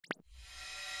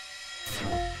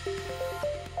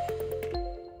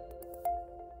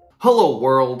Hello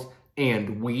world,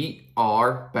 and we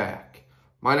are back.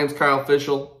 My name's Kyle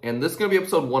Fischl, and this is going to be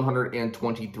episode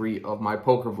 123 of my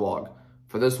poker vlog.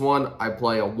 For this one, I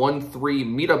play a 1-3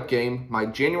 meetup game, my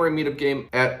January meetup game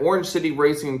at Orange City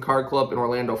Racing and Card Club in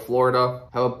Orlando, Florida.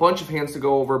 I have a bunch of hands to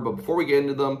go over, but before we get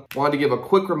into them, I wanted to give a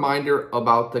quick reminder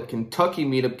about the Kentucky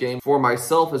meetup game for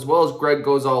myself, as well as Greg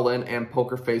Goes All In and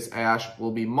Pokerface Ash. Will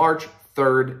be March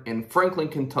 3rd in Franklin,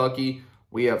 Kentucky.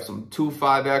 We have some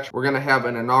 2-5 action. We're going to have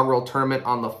an inaugural tournament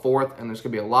on the 4th, and there's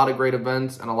going to be a lot of great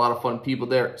events and a lot of fun people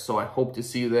there, so I hope to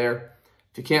see you there.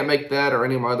 If you can't make that or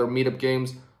any of my other meetup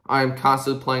games, I am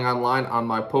constantly playing online on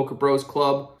my Poker Bros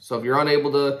Club, so if you're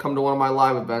unable to come to one of my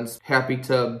live events, happy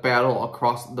to battle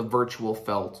across the virtual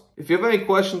felt. If you have any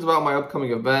questions about my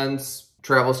upcoming events,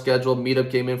 travel schedule,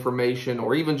 meetup game information,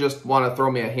 or even just want to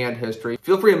throw me a hand history,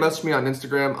 feel free to message me on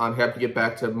Instagram. I'm happy to get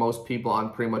back to most people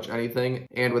on pretty much anything.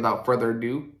 And without further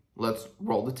ado, let's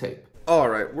roll the tape.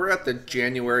 Alright, we're at the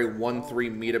January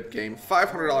 1-3 meetup game.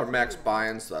 $500 max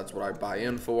buy-in, so that's what I buy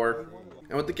in for.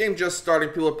 And with the game just starting,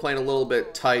 people are playing a little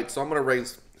bit tight, so I'm going to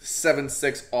raise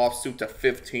 7-6 offsuit to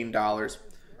 $15.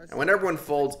 And when everyone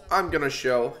folds, I'm going to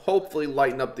show, hopefully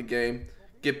lighten up the game,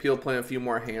 get people playing a few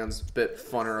more hands, bit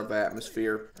funner of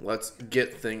atmosphere. Let's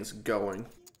get things going.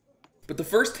 But the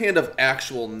first hand of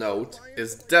actual note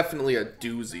is definitely a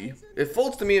doozy. It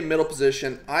folds to me in middle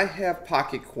position. I have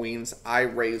pocket queens. I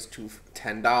raised to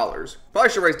 $10. Probably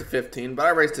should raise to 15, but I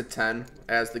raised to 10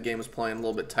 as the game is playing a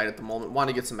little bit tight at the moment. Want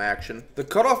to get some action. The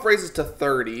cutoff raises to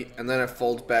 30, and then it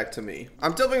folds back to me.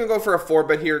 I'm definitely going to go for a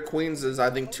 4-bet here. Queens is, I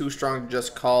think, too strong to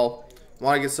just call.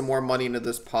 Want to get some more money into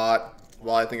this pot.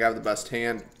 Well, I think I have the best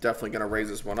hand. Definitely going to raise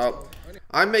this one up.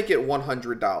 I make it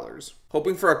 $100.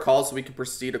 Hoping for a call so we can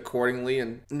proceed accordingly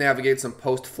and navigate some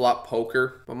post-flop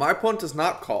poker. But my opponent does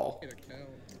not call.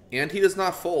 And he does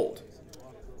not fold.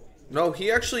 No,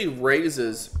 he actually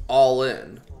raises all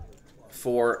in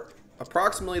for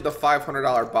approximately the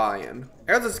 $500 buy-in.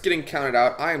 As it's getting counted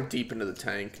out, I am deep into the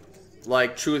tank.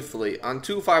 Like, truthfully, on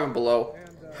 2-5 and below,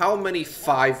 how many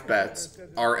 5-bets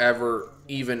are ever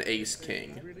even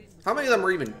ace-king? How many of them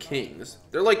are even kings?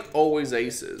 They're like always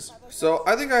aces. So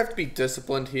I think I have to be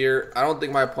disciplined here. I don't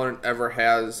think my opponent ever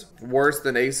has worse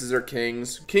than aces or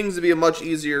kings. Kings would be a much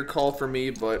easier call for me,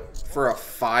 but for a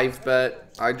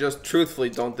 5-bet, I just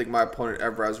truthfully don't think my opponent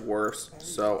ever has worse.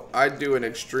 So I do an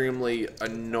extremely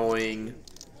annoying,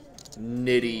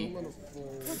 nitty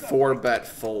 4-bet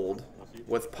fold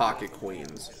with pocket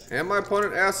queens. And my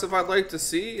opponent asks if I'd like to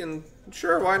see, and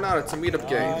sure, why not? It's a meetup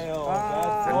game.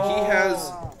 And he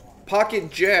has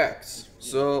pocket jacks,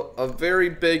 so a very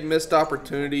big missed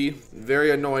opportunity,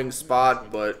 very annoying spot,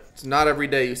 but it's not every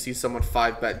day you see someone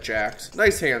 5-bet jacks.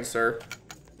 Nice hand, sir.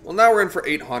 Well, now we're in for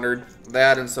 800.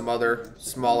 That and some other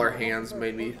smaller hands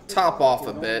made me top off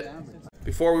a bit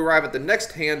before we arrive at the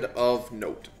next hand of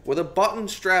note. With a button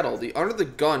straddle, the under the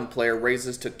gun player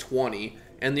raises to 20,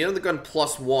 and the under the gun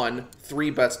 +1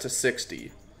 3-bets to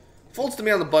 60. Folds to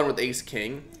me on the button with ace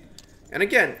king. And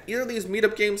again, either of these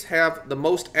meetup games have the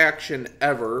most action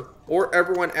ever, or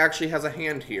everyone actually has a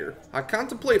hand here. I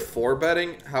contemplate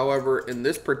 4-betting, however, in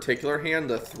this particular hand,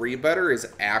 the 3-better is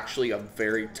actually a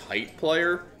very tight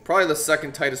player. Probably the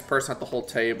second tightest person at the whole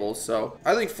table, so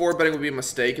I think 4-betting would be a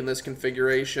mistake in this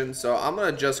configuration, so I'm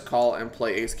going to just call and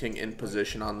play ace-king in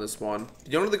position on this one.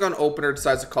 The under the gun opener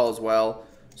decides to call as well,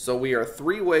 so we are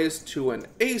 3 ways to an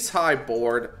ace-high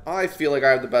board. I feel like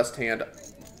I have the best hand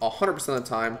 100% of the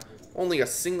time. Only a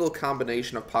single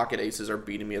combination of pocket aces are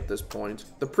beating me at this point.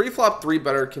 The pre-flop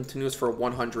 3-better continues for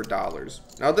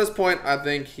 $100. Now at this point, I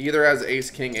think he either has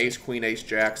ace-king, ace-queen,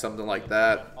 ace-jack, something like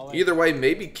that. Either way,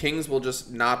 maybe kings will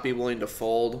just not be willing to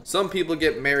fold. Some people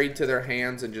get married to their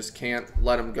hands and just can't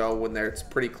let them go when it's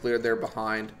pretty clear they're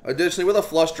behind. Additionally, with a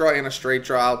flush draw and a straight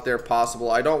draw out there possible,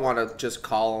 I don't want to just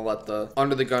call and let the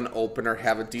under the gun opener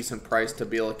have a decent price to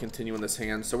be able to continue in this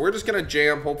hand. So we're just going to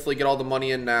jam, hopefully get all the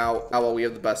money in now while we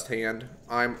have the best hand.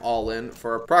 I'm all in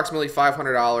for approximately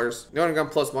 $500. The under gun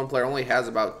 +1 player only has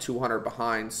about 200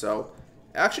 behind, so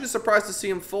actually surprised to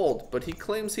see him fold, but he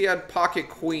claims he had pocket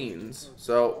queens.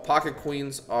 So pocket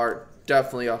queens are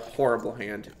definitely a horrible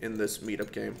hand in this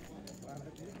meetup game.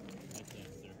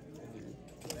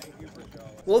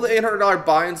 Well, the $800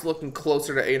 buy-in's looking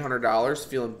closer to $800,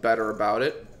 feeling better about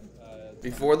it.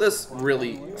 Before this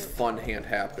really fun hand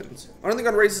happens. Under the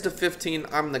gun raises to 15.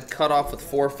 I'm in the cutoff with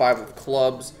 4 or 5 of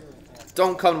clubs.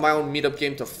 Don't come to my own meetup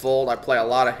game to fold. I play a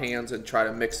lot of hands and try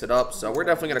to mix it up, so we're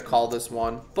definitely going to call this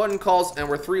one. Button calls, and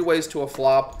we're 3 ways to a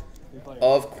flop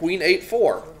of queen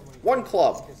 8-4. 1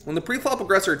 club. When the pre-flop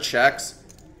aggressor checks,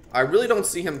 I really don't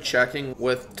see him checking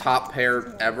with top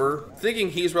pair ever. Thinking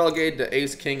he's relegated to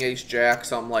ace, king, ace, jack,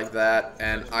 something like that,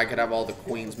 and I could have all the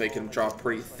queens making him draw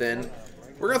pretty thin.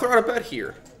 We're going to throw out a bet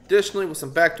here. Additionally, with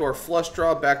some backdoor flush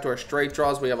draw, backdoor straight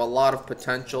draws, we have a lot of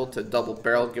potential to double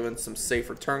barrel given some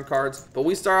safer turn cards. But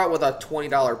we start out with a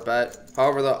 $20 bet.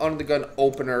 However, the under the gun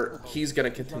opener, he's going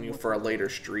to continue for a later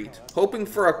street. Hoping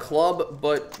for a club,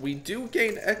 but we do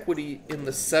gain equity in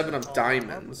the 7 of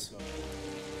diamonds.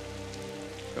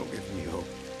 Don't give me hope.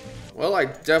 Well, I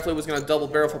definitely was going to double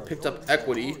barrel if I picked up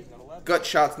equity. Gut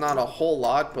shot's not a whole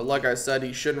lot, but like I said,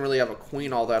 he shouldn't really have a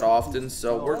queen all that often,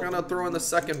 so we're going to throw in the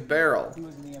second barrel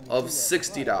of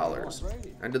 $60.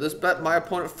 And to this bet, my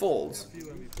opponent folds.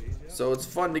 So it's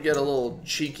fun to get a little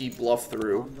cheeky bluff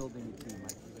through.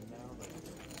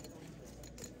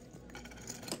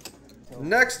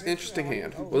 Next, interesting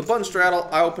hand. With a button straddle,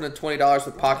 I open at $20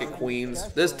 with pocket queens.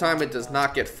 This time it does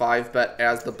not get 5-bet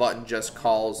as the button just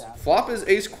calls. Flop is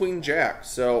ace, queen, jack,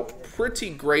 so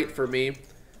pretty great for me.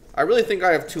 I really think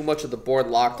I have too much of the board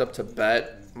locked up to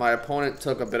bet. My opponent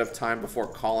took a bit of time before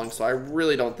calling, so I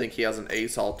really don't think he has an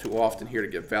ace all too often here to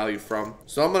get value from.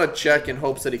 So I'm going to check in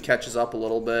hopes that he catches up a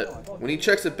little bit. When he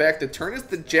checks it back, the turn is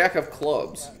the jack of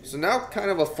clubs. So now kind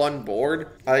of a fun board.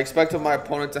 I expect of my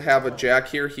opponent to have a jack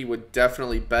here. He would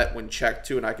definitely bet when checked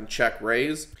to, and I can check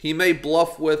raise. He may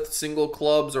bluff with single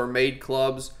clubs or made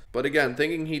clubs. But again,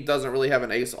 thinking he doesn't really have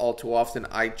an ace all too often,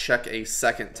 I check a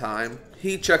second time.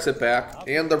 He checks it back,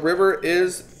 and the river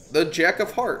is the jack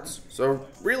of hearts. So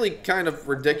really kind of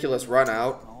ridiculous run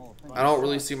out. I don't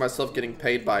really see myself getting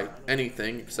paid by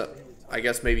anything, except I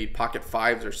guess maybe pocket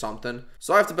fives or something.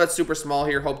 So I have to bet super small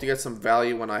here, hope to get some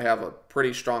value when I have a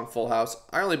pretty strong full house.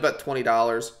 I only bet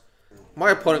 $20.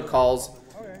 My opponent calls,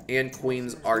 and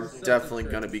queens are definitely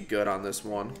going to be good on this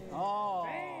one.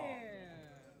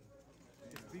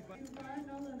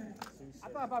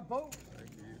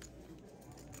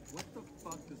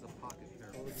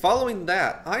 Following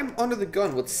that, I'm under the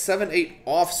gun with 7-8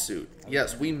 offsuit.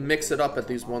 Yes, we mix it up at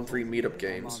these 1-3 meetup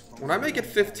games. When I make it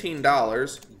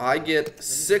 $15, I get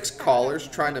 6 callers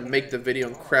trying to make the video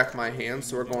and crack my hand,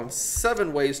 so we're going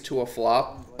 7 ways to a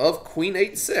flop of queen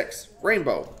 8-6,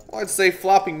 rainbow. Well, I'd say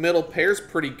flopping middle pair is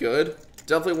pretty good.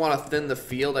 Definitely want to thin the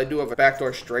field. I do have a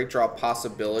backdoor straight draw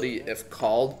possibility if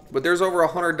called, but there's over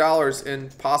 $100 in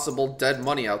possible dead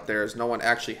money out there as no one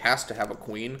actually has to have a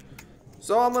queen.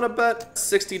 So I'm going to bet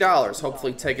 $60,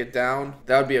 hopefully take it down.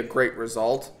 That would be a great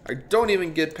result. I don't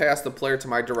even get past the player to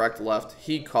my direct left.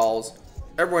 He calls.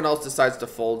 Everyone else decides to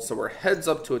fold, so we're heads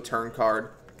up to a turn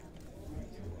card,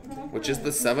 which is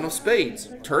the 7 of spades.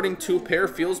 Turning 2 pair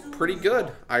feels pretty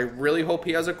good. I really hope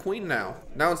he has a queen now.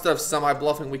 Now instead of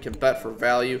semi-bluffing, we can bet for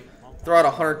value. Throw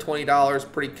out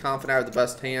 $120, pretty confident I have the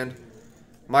best hand.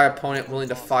 My opponent willing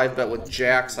to 5-bet with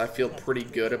jacks. I feel pretty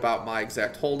good about my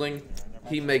exact holding.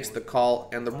 He makes the call,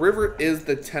 and the river is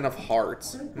the 10 of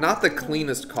hearts. Not the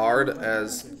cleanest card,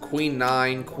 as queen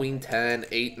 9, queen 10,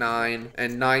 8, 9,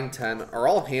 and 9, 10 are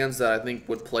all hands that I think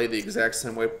would play the exact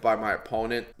same way by my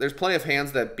opponent. There's plenty of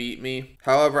hands that beat me.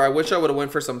 However, I wish I would have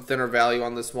went for some thinner value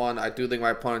on this one. I do think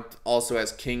my opponent also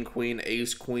has king, queen,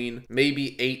 ace, queen,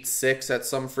 maybe 8, 6 at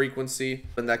some frequency,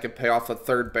 and that could pay off a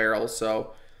third barrel,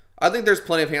 so I think there's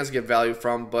plenty of hands to get value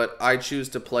from, but I choose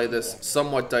to play this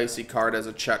somewhat dicey card as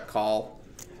a check call.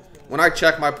 When I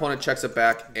check, my opponent checks it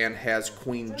back and has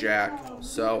queen jack.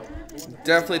 So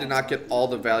definitely did not get all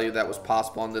the value that was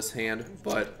possible on this hand,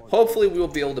 but hopefully we will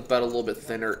be able to bet a little bit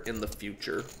thinner in the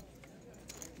future.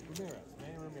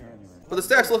 But the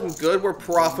stack's looking good. We're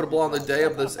profitable on the day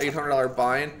of this $800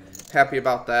 buy-in. Happy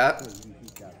about that.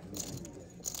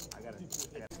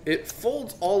 It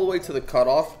folds all the way to the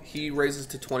cutoff. He raises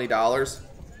to $20.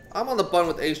 I'm on the button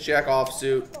with ace-jack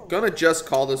offsuit. Gonna just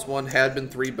call this one. Had been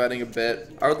 3-betting a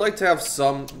bit. I would like to have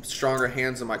some stronger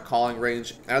hands in my calling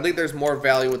range, and I think there's more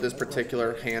value with this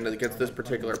particular hand against this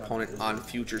particular opponent on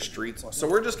future streets. So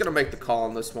we're just gonna make the call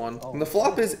on this one. And the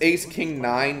flop is ace-king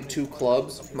 9, 2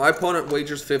 clubs. My opponent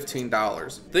wagers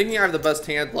 $15. Thinking I have the best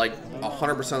hand like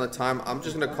 100% of the time, I'm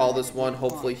just gonna call this one.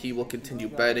 Hopefully he will continue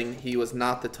betting. He was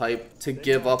not the type to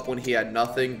give up when he had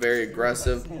nothing. Very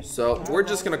aggressive. So we're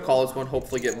just gonna call this one.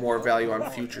 Hopefully get more value on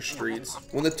future streets.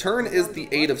 When the turn is the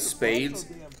 8 of spades,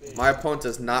 My opponent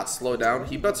does not slow down.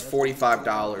 He bets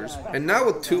 $45. And now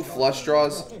with 2 flush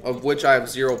draws, of which I have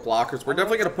 0 blockers, we're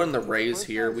definitely going to put in the raise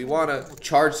here. We want to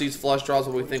charge these flush draws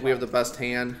when we think we have the best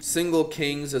hand. Single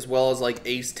kings as well as like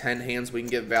ace-10 hands we can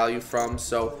get value from.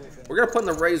 So we're going to put in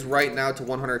the raise right now to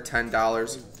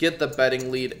 $110, get the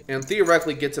betting lead, and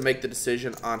theoretically get to make the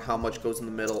decision on how much goes in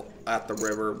the middle at the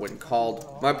river when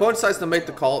called. My opponent decides to make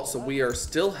the call, so we are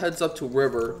still heads up to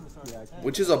river,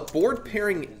 which is a board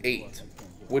pairing 8.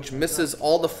 Which misses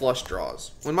all the flush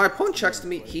draws. When my opponent checks to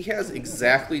me, he has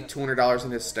exactly $200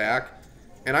 in his stack,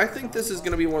 and I think this is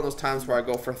going to be one of those times where I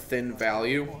go for thin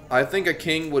value. I think a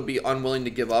king would be unwilling to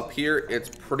give up here. It's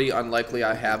pretty unlikely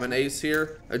I have an ace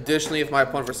here. Additionally, if my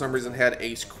opponent for some reason had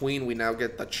ace-queen, we now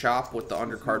get the chop with the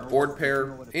undercard board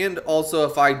pair. And also,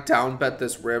 if I down bet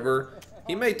this river,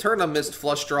 he may turn a missed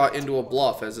flush draw into a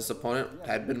bluff, as this opponent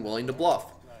had been willing to bluff.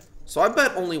 So I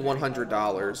bet only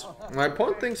 $100. My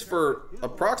opponent thinks for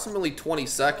approximately 20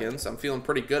 seconds. I'm feeling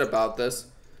pretty good about this.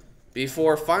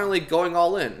 Before finally going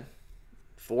all in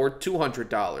for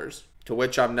 $200. To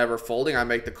which I'm never folding. I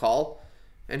make the call.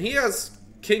 And he has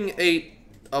king 8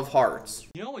 of hearts.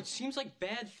 You know, it seems like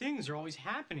bad things are always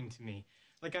happening to me.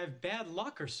 Like I have bad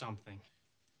luck or something.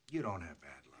 You don't have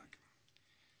bad luck.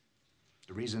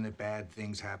 The reason that bad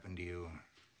things happen to you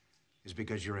is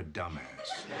because you're a dumbass.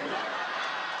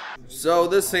 So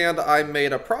this hand I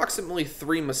made approximately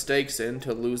 3 mistakes in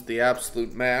to lose the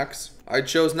absolute max. I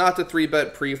chose not to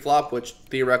 3-bet pre-flop, which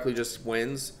theoretically just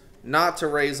wins. Not to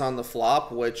raise on the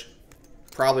flop, which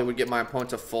probably would get my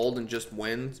opponent to fold and just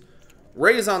wins.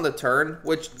 Raise on the turn,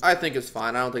 which I think is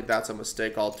fine. I don't think that's a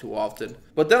mistake all too often.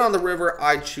 But then on the river,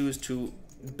 I choose to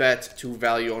bet to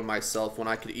value on myself when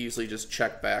I could easily just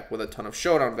check back with a ton of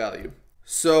showdown value.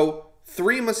 So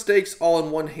 3 mistakes all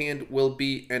in one hand will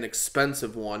be an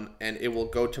expensive one, and it will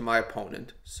go to my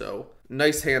opponent. So,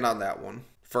 nice hand on that one.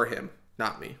 For him,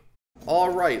 not me.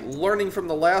 Alright, learning from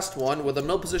the last one, with a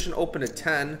middle position open at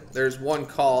 10, there's 1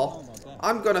 call.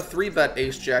 I'm going to 3-bet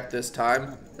ace-jack this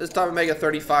time. This time I make it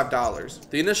 $35.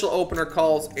 The initial opener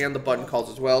calls and the button calls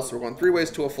as well, so we're going 3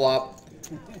 ways to a flop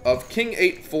of king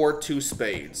 8, 4, 2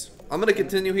 spades. I'm going to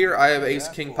continue here. I have ace,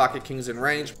 king, pocket kings in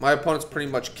range. My opponent's pretty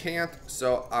much can't,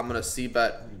 so I'm going to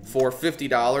c-bet for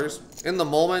 $50. In the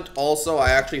moment, also, I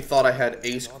actually thought I had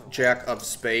ace, jack of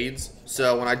spades.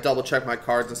 So when I double check my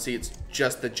cards and see it's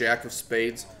just the jack of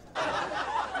spades. I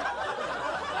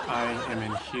am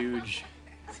in huge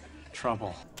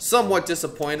trouble. Somewhat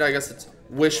disappointed. I guess it's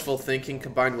wishful thinking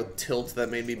combined with tilt that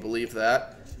made me believe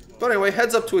that. But anyway,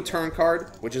 heads up to a turn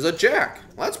card, which is a jack.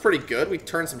 Well, that's pretty good. We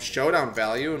turn some showdown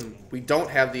value, and we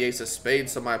don't have the ace of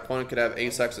spades, so my opponent could have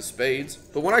ace x of spades.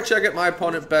 But when I check it, my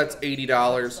opponent bets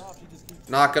 $80.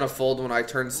 Not going to fold when I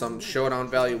turn some showdown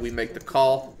value. We make the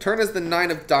call. Turn is the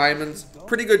 9 of diamonds.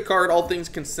 Pretty good card, all things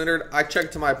considered. I check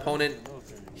to my opponent.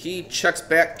 He checks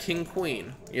back king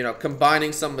queen. You know,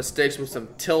 combining some mistakes with some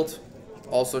tilt.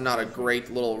 Also not a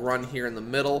great little run here in the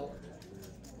middle.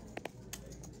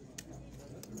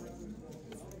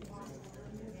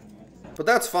 But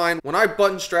that's fine. When I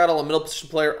button straddle, a middle position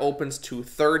player opens to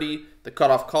 30. The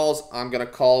cutoff calls. I'm going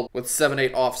to call with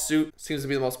 7-8 offsuit. Seems to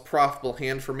be the most profitable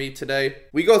hand for me today.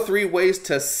 We go 3 ways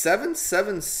to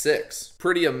 7-7-6.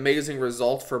 Pretty amazing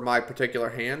result for my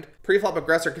particular hand. Preflop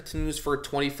aggressor continues for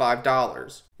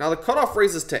 $25. Now the cutoff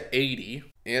raises to 80.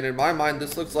 And in my mind,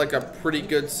 this looks like a pretty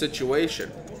good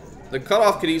situation. The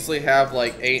cutoff could easily have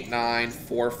like 8-9,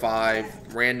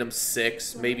 4-5, random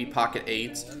 6, maybe pocket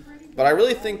 8s. But I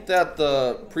really think that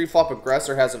the preflop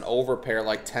aggressor has an overpair,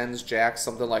 like 10s, jacks,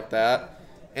 something like that.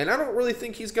 And I don't really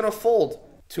think he's going to fold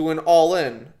to an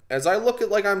all-in. As I look at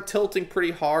like I'm tilting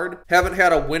pretty hard. Haven't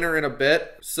had a winner in a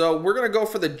bit. So we're going to go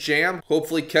for the jam.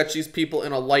 Hopefully catch these people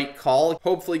in a light call.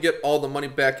 Hopefully get all the money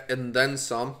back and then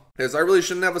some. As I really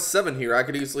shouldn't have a 7 here. I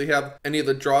could easily have any of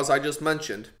the draws I just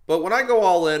mentioned. But when I go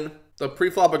all in, the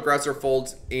preflop aggressor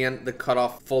folds and the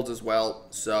cutoff folds as well.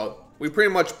 So we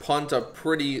pretty much punt a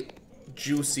pretty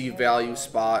juicy value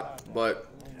spot, but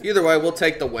either way, we'll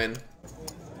take the win.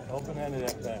 Open-ended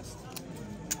at best.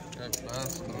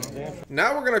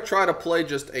 Now we're going to try to play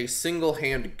just a single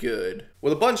hand good.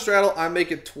 With a button straddle, I make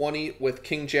it 20 with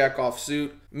king jack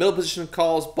offsuit. Middle position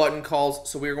calls, button calls,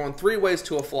 so we're going 3 ways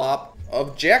to a flop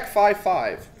of jack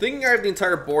 5-5. Thinking I have the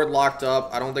entire board locked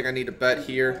up, I don't think I need to bet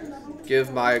here.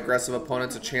 Give my aggressive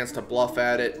opponents a chance to bluff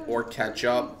at it or catch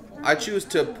up. I choose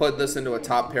to put this into a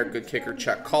top pair good kicker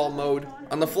check call mode.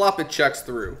 On the flop, it checks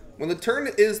through. When the turn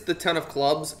is the 10 of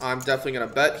clubs, I'm definitely going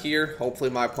to bet here. Hopefully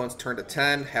my opponent's turn to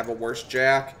 10, have a worse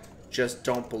jack. just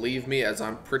don't believe me, as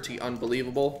I'm pretty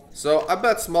unbelievable. So I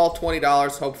bet small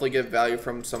 $20, hopefully get value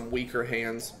from some weaker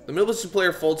hands. The middle position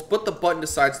player folds, but the button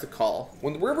decides to call.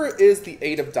 When the river is the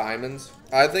 8 of diamonds,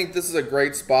 I think this is a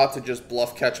great spot to just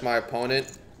bluff catch my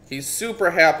opponent. He's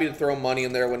super happy to throw money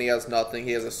in there when he has nothing.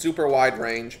 He has a super wide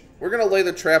range. We're going to lay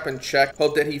the trap and check,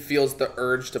 hope that he feels the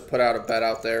urge to put out a bet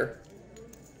out there.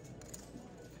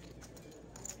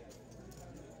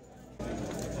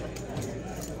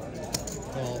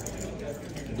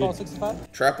 Call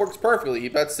 65? Trap works perfectly. He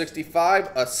bets 65,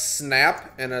 a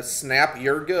snap, and a snap,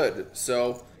 you're good.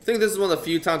 So I think this is one of the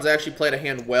few times I actually played a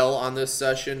hand well on this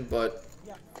session, but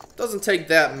it doesn't take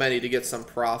that many to get some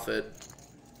profit.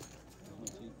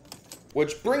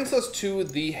 Which brings us to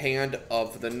the hand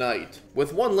of the night.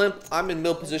 With one limp, I'm in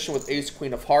middle position with ace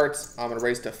queen of hearts. I'm gonna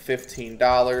raise to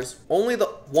 $15. Only the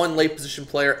one late position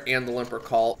player and the limper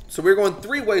call. So we're going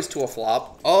 3 ways to a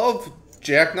flop of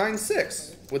Jack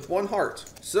 9-6 with 1 heart.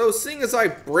 So seeing as I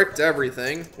bricked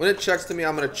everything, when it checks to me,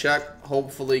 I'm going to check,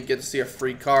 hopefully get to see a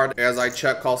free card. As I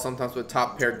check call sometimes with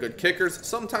top paired good kickers,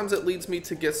 sometimes it leads me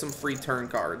to get some free turn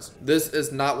cards. This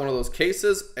is not one of those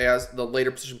cases, as the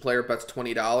later position player bets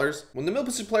 $20. When the middle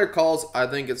position player calls, I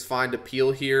think it's fine to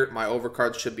peel here. My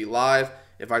overcards should be live.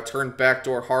 If I turn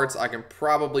backdoor hearts, I can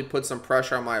probably put some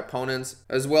pressure on my opponents,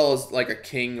 as well as like a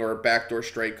king or a backdoor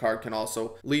straight card can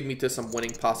also lead me to some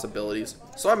winning possibilities.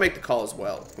 So I make the call as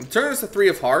well. When turning to 3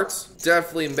 of hearts,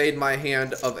 definitely made my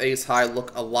hand of ace high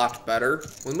look a lot better.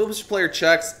 When the middle position player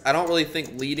checks, I don't really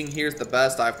think leading here is the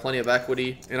best. I have plenty of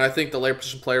equity, and I think the later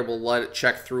position player will let it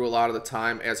check through a lot of the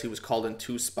time, as he was called in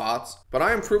 2 spots. But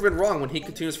I am proven wrong when he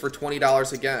continues for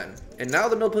 $20 again. And now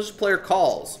the middle position player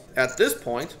calls. At this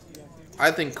point, I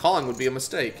think calling would be a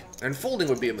mistake, and folding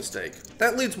would be a mistake.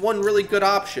 That leaves one really good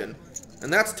option,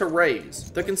 and that's to raise.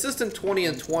 The consistent 20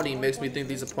 and 20 makes me think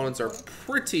these opponents are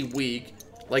pretty weak,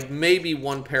 like maybe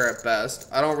 1 pair at best.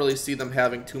 I don't really see them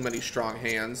having too many strong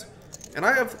hands. And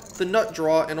I have the nut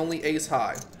draw and only ace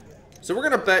high. So we're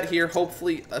going to bet here.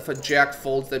 Hopefully, if a jack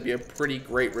folds, that'd be a pretty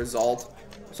great result.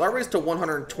 So I raised to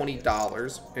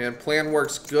 $120, and plan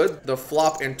works good. The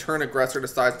flop and turn aggressor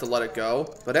decides to let it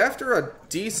go. But after a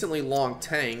decently long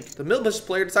tank, the middle position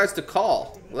player decides to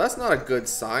call. Well, that's not a good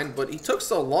sign, but he took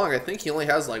so long, I think he only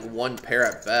has like 1 pair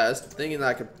at best. Thinking that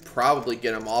I could probably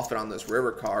get him off it on this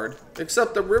river card.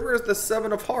 Except the river is the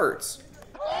 7 of hearts.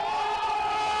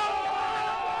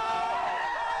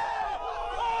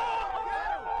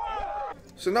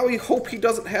 So now we hope he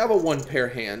doesn't have a 1 pair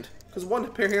hand, because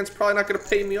 1 pair hand's probably not going to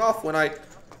pay me off when I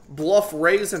bluff,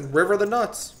 raise, and river the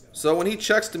nuts. So when he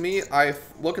checks to me, I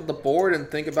look at the board and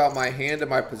think about my hand and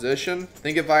my position.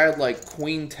 Think if I had like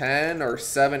queen 10 or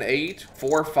 7-8,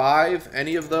 4-5,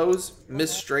 any of those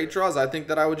missed straight draws, I think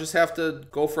that I would just have to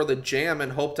go for the jam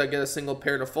and hope to get a single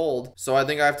pair to fold. So I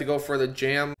think I have to go for the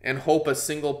jam and hope a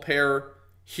single pair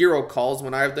hero calls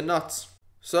when I have the nuts.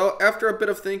 So after a bit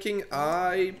of thinking,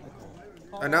 I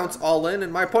announce all in,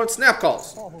 and my opponent snap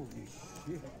calls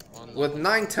with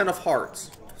 9-10 of hearts.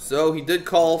 So he did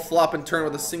call flop and turn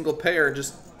with a single pair, and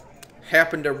just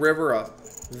happened to river a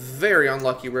very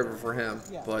unlucky river for him,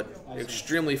 but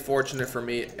extremely fortunate for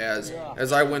me as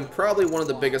I win probably one of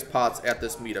the biggest pots at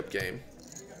this meetup game.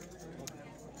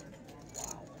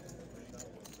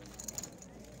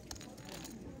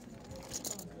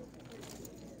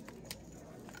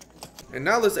 And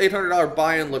now this $800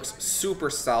 buy-in looks super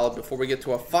solid before we get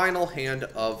to a final hand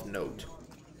of note.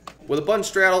 With a button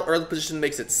straddle, early position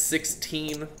makes it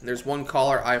 16. There's 1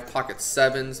 caller. I have pocket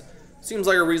 7s. Seems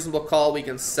like a reasonable call. We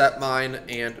can set mine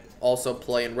and also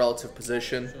play in relative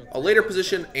position. A later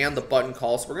position and the button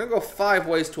call. So we're going to go 5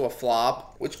 ways to a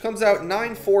flop, which comes out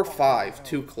 9-4-5,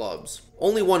 2 clubs.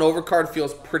 Only 1 overcard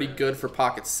feels pretty good for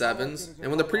pocket 7s.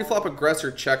 And when the pre-flop aggressor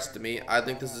checks to me, I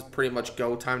think this is pretty much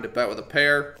go time to bet with a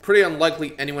pair. Pretty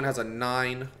unlikely anyone has a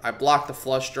 9. I block the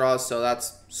flush draws, so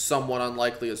that's somewhat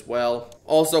unlikely as well.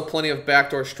 Also plenty of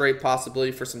backdoor straight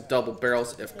possibility for some double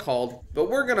barrels if called. But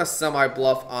we're going to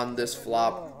semi-bluff on this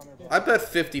flop. I bet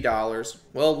 $50.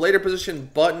 Well, later position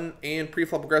button and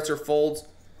pre-flop aggressor folds,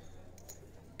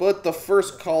 but the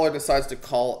first caller decides to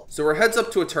call. So we're heads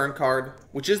up to a turn card,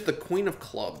 which is the Queen of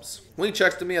Clubs. When he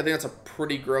checks to me, I think that's a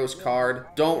pretty gross card.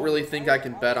 Don't really think I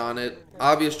can bet on it.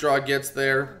 Obvious draw gets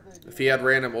there. If he had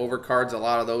random overcards, a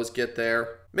lot of those get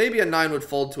there. Maybe a 9 would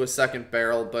fold to a second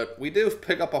barrel, but we do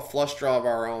pick up a flush draw of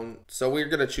our own, so we're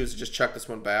going to choose to just check this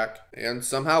one back. And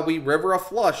somehow we river a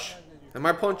flush, and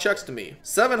my opponent checks to me.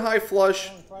 7 high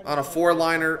flush on a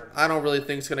 4-liner. I don't really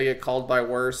think it's going to get called by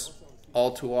worse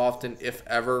all too often, if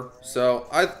ever. So,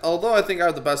 although I think I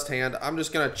have the best hand, I'm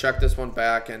just going to check this one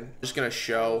back and just going to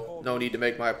show. No need to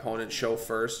make my opponent show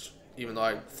first. even though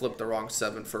I flipped the wrong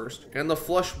 7 first. And the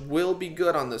flush will be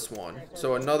good on this one.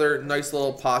 So another nice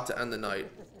little pot to end the night.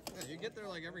 Yeah, you get there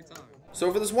like every time.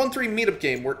 So for this 1-3 meetup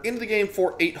game, we're into the game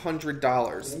for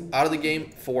 $800. Out of the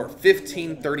game for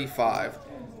 $1,535,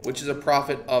 which is a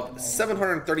profit of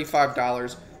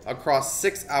 $735 across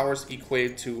 6 hours,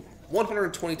 equated to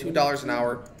 $122 an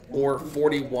hour or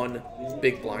 41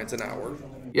 big blinds an hour.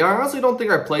 Yeah, I honestly don't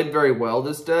think I played very well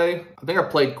this day. I think I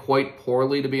played quite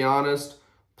poorly, to be honest.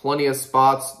 Plenty of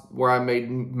spots where I made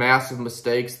massive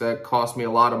mistakes that cost me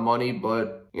a lot of money,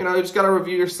 but, you know, you just got to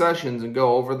review your sessions and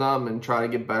go over them and try to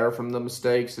get better from the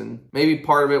mistakes. And maybe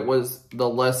part of it was the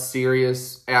less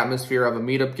serious atmosphere of a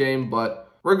meetup game,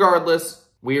 but regardless,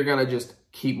 we are going to just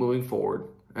keep moving forward.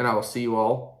 And I will see you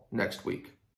all next week.